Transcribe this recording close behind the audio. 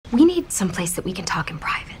We need someplace that we can talk in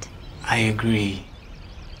private. I agree.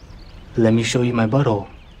 Let me show you my butthole.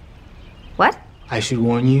 What? I should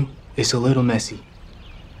warn you, it's a little messy.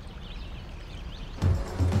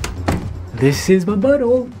 This is my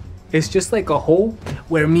butthole. It's just like a hole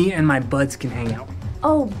where me and my buds can hang out.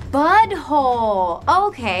 Oh, bud hole.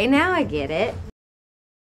 Okay, now I get it.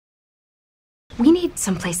 We need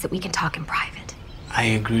someplace that we can talk in private. I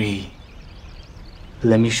agree.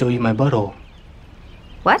 Let me show you my butthole.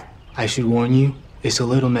 What? I should warn you, it's a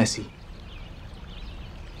little messy.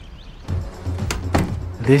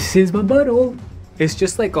 This is my butthole. It's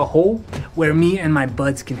just like a hole where me and my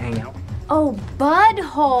buds can hang out. Oh, bud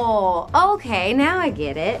hole. Okay, now I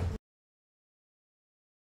get it.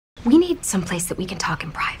 We need someplace that we can talk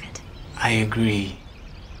in private. I agree.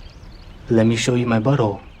 Let me show you my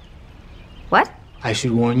butthole. What? I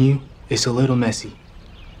should warn you, it's a little messy.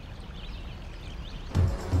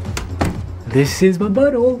 This is my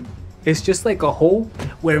butthole. It's just like a hole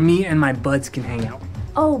where me and my buds can hang out.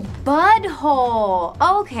 Oh, bud hole.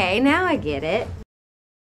 Okay, now I get it.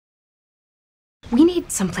 We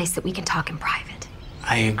need someplace that we can talk in private.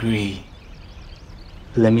 I agree.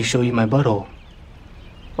 Let me show you my butthole.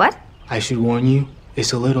 What? I should warn you,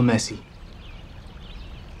 it's a little messy.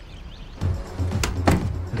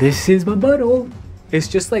 This is my butthole. It's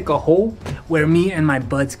just like a hole where me and my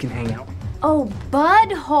buds can hang out. Oh,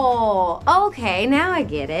 bud hole. Okay, now I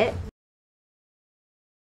get it.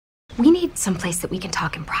 We need someplace that we can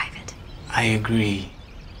talk in private. I agree.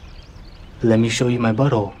 Let me show you my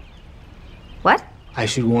butthole. What? I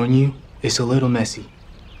should warn you, it's a little messy.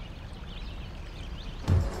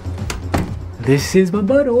 This is my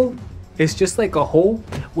butthole. It's just like a hole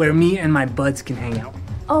where me and my buds can hang out.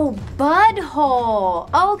 Oh, bud hole.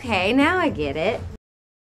 Okay, now I get it.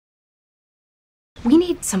 We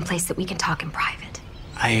need someplace that we can talk in private.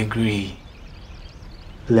 I agree.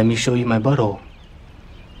 Let me show you my butthole.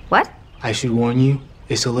 What? I should warn you,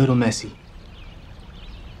 it's a little messy.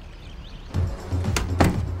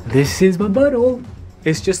 This is my butthole.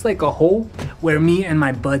 It's just like a hole where me and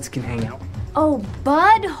my buds can hang out. Oh,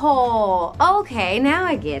 bud hole. Okay, now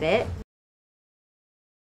I get it.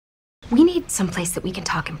 We need someplace that we can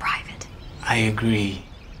talk in private. I agree.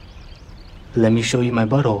 Let me show you my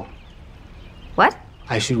butthole. What?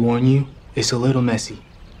 I should warn you, it's a little messy.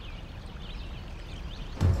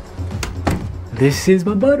 This is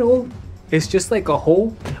my butthole. It's just like a hole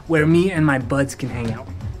where me and my buds can hang out.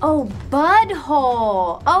 Oh, bud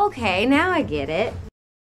hole. Okay, now I get it.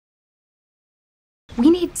 We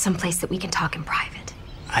need someplace that we can talk in private.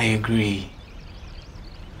 I agree.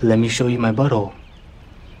 Let me show you my butthole.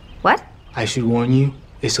 What? I should warn you,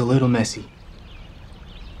 it's a little messy.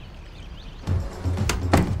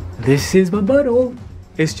 This is my butthole.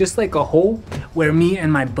 It's just like a hole where me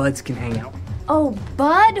and my buds can hang out. Oh,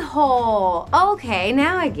 bud hole. Okay,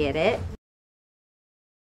 now I get it.